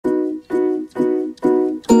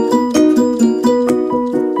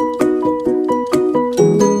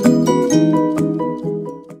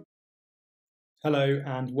Hello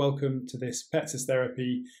and welcome to this Pets as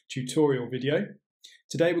Therapy tutorial video.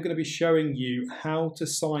 Today we're going to be showing you how to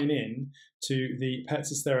sign in to the Pets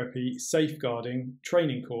as Therapy safeguarding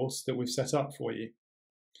training course that we've set up for you.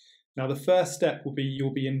 Now the first step will be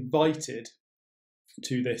you'll be invited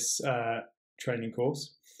to this training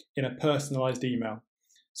course in a personalised email.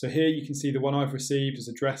 So here you can see the one I've received is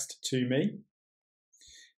addressed to me.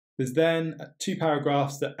 There's then 2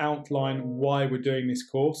 paragraphs that outline why we're doing this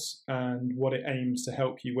course and what it aims to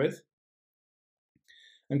help you with.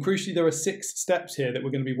 And crucially, there are 6 steps here that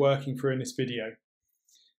we're going to be working through in this video.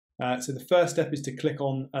 So the first step is to click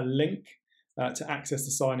on a link to access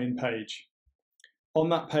the sign-in page. On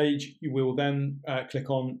that page, you will then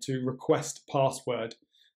click on to request password.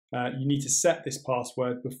 You need to set this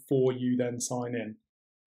password before you then sign in.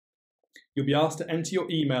 You'll be asked to enter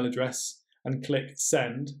your email address and click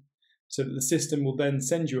send, so that the system will then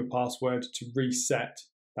send you a password to reset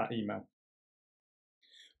that email.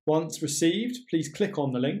 Once received, please click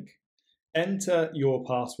on the link, enter your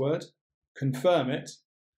password, confirm it,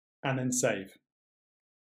 and then save.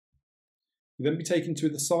 You'll then be taken to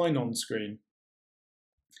the sign-on screen.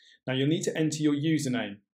 Now you'll need to enter your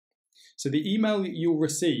username. So the email that you'll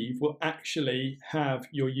receive will actually have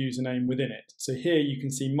your username within it. So here you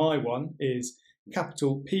can see my one is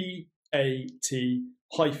capital P-A-T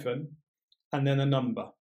hyphen and then a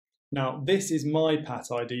number. Now this is my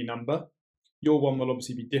PAT ID number. Your one will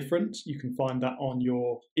obviously be different. You can find that on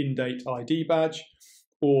your in-date ID badge,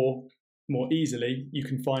 or more easily, you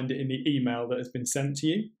can find it in the email that has been sent to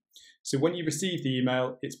you. So when you receive the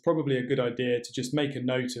email, it's probably a good idea to just make a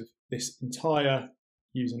note of this entire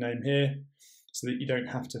username here so that you don't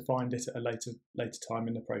have to find it at a later time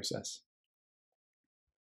in the process.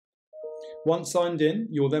 Once signed in,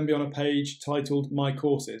 you'll then be on a page titled My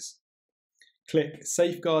Courses. Click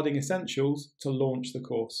Safeguarding Essentials to launch the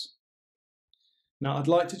course. Now I'd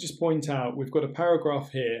like to just point out we've got a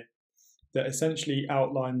paragraph here that essentially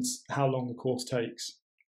outlines how long the course takes.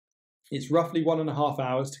 It's roughly 1.5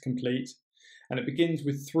 hours to complete, and it begins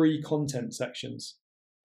with 3 content sections.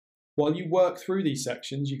 While you work through these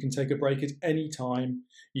sections, you can take a break at any time.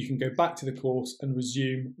 You can go back to the course and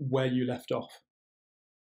resume where you left off.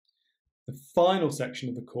 The final section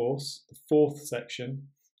of the course, the 4th section,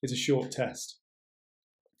 is a short test.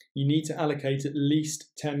 You need to allocate at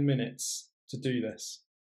least 10 minutes to do this.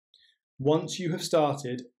 Once you have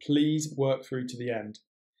started, please work through to the end.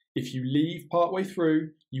 If you leave partway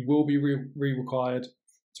through, you will be required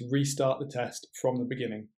to restart the test from the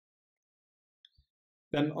beginning.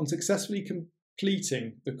 Then on successfully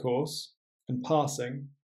completing the course and passing,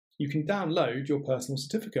 you can download your personal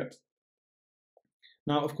certificate.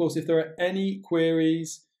 Now, of course, if there are any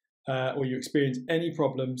queries or you experience any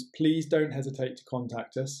problems, please don't hesitate to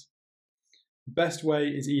contact us. The best way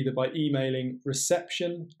is either by emailing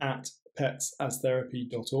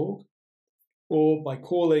reception@petsastherapy.org or by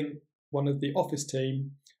calling one of the office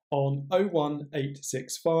team on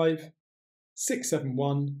 01865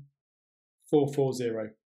 671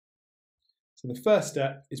 440. So the first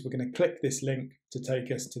step is we're going to click this link to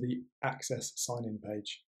take us to the Access sign-in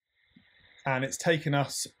page. And it's taken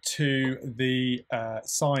us to the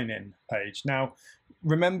sign-in page. Now,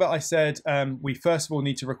 remember I said we first of all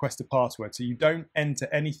need to request a password. So you don't enter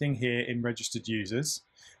anything here in registered users.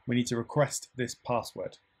 We need to request this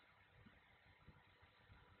password.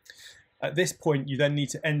 At this point, you then need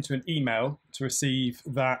to enter an email to receive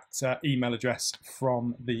that email address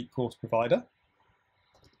from the course provider.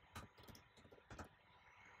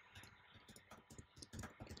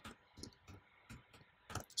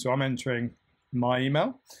 So I'm entering my email,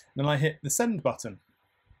 and then I hit the send button.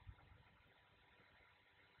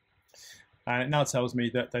 And it now tells me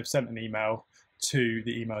that they've sent an email to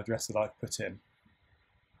the email address that I've put in.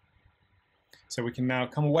 So we can now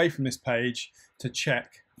come away from this page to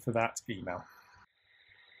check for that email.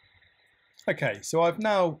 Okay, so I've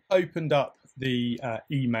now opened up the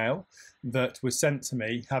email that was sent to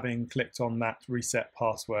me having clicked on that reset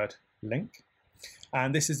password link.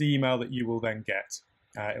 And this is the email that you will then get.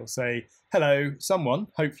 It will say, hello, someone,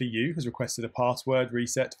 hopefully you, has requested a password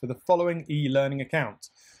reset for the following e-learning account.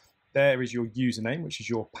 There is your username, which is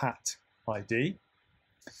your PAT ID.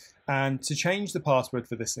 And to change the password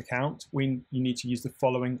for this account, you need to use the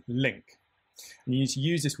following link. And you need to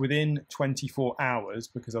use this within 24 hours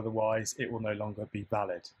because otherwise it will no longer be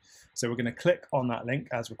valid. So we're going to click on that link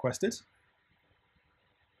as requested.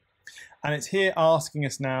 And it's here asking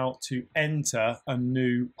us now to enter a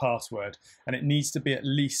new password, and it needs to be at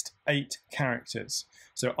least 8 characters.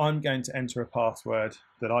 So I'm going to enter a password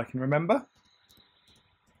that I can remember.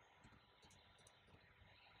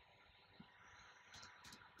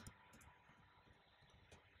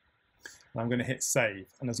 And I'm going to hit save.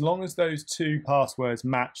 And as long as those two passwords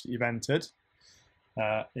match that you've entered,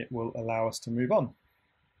 it will allow us to move on.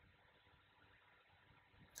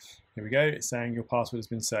 Here we go, it's saying your password has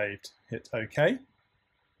been saved. Hit OK.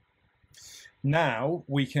 Now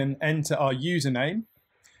we can enter our username,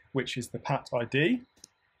 which is the PAT ID.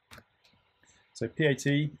 So PAT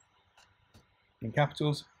in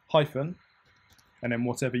capitals, hyphen, and then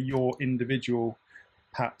whatever your individual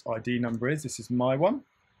PAT ID number is. This is my one.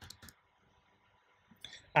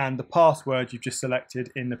 And the password you've just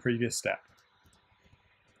selected in the previous step.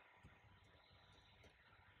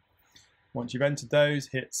 Once you've entered those,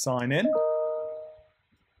 hit sign in.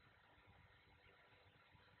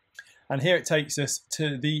 And here it takes us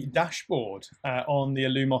to the dashboard on the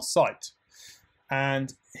Illumos site.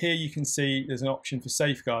 And here you can see there's an option for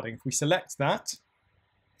safeguarding. If we select that,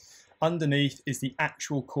 underneath is the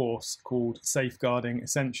actual course called Safeguarding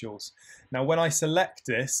Essentials. Now when I select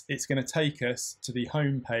this, it's going to take us to the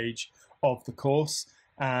home page of the course,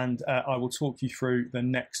 and I will talk you through the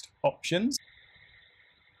next options.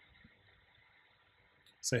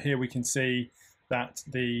 So here we can see that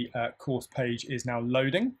the course page is now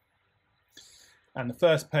loading. And the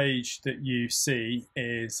first page that you see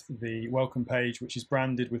is the welcome page, which is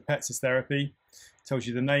branded with Pets Therapy. It tells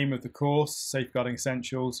you the name of the course, Safeguarding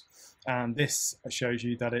Essentials, and this shows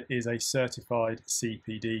you that it is a certified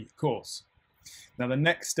CPD course. Now the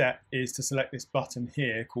next step is to select this button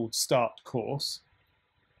here called Start Course,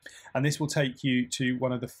 and this will take you to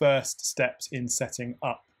one of the first steps in setting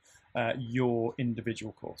up your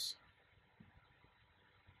individual course.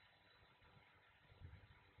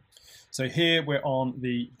 So here we're on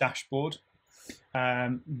the dashboard.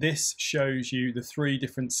 This shows you the three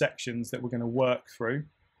different sections that we're going to work through.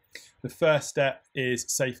 The first step is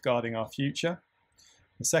safeguarding our future.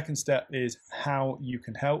 The second step is how you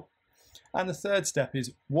can help. And the third step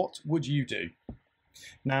is what would you do?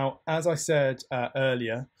 Now, as I said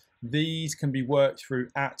earlier, these can be worked through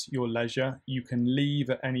at your leisure. You can leave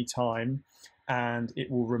at any time and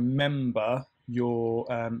it will remember your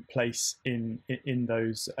place in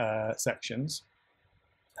those sections.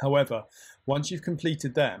 However, once you've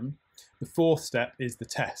completed them, the fourth step is the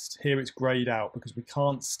test. Here it's greyed out because we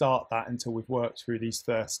can't start that until we've worked through these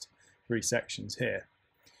first three sections here.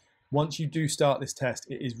 Once you do start this test,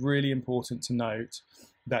 it is really important to note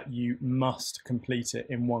that you must complete it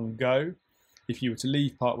in one go. If you were to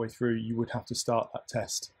leave partway through, you would have to start that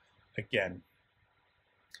test again.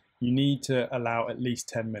 You need to allow at least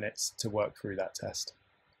 10 minutes to work through that test.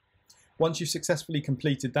 Once you've successfully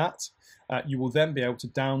completed that, you will then be able to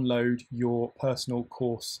download your personal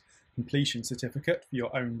course completion certificate for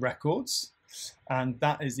your own records, and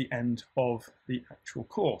that is the end of the actual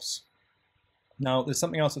course. Now, there's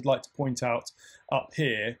something else I'd like to point out up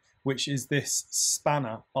here, which is this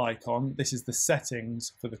spanner icon. This is the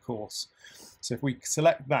settings for the course. So if we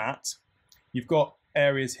select that, you've got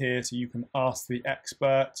areas here so you can ask the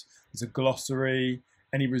expert, there's a glossary,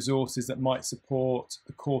 any resources that might support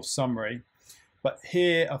the course summary. But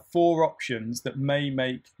here are four options that may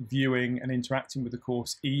make viewing and interacting with the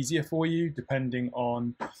course easier for you, depending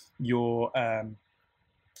on your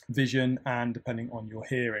vision and depending on your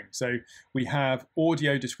hearing. So we have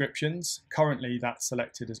audio descriptions. Currently that's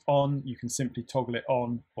selected as on. You can simply toggle it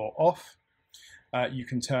on or off. You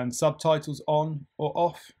can turn subtitles on or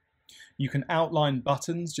off. You can outline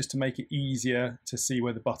buttons just to make it easier to see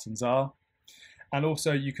where the buttons are. And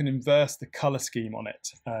also you can inverse the color scheme on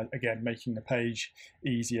it, again, making the page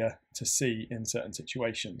easier to see in certain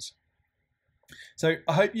situations. So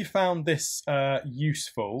I hope you found this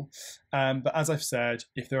useful, but as I've said,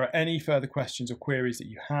 if there are any further questions or queries that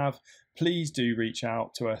you have, please do reach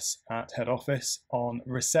out to us at head office on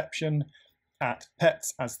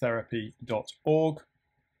reception@petsastherapy.org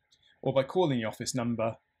or by calling the office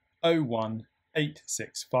number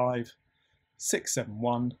 01865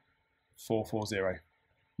 671 440.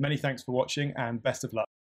 Many thanks for watching and best of luck.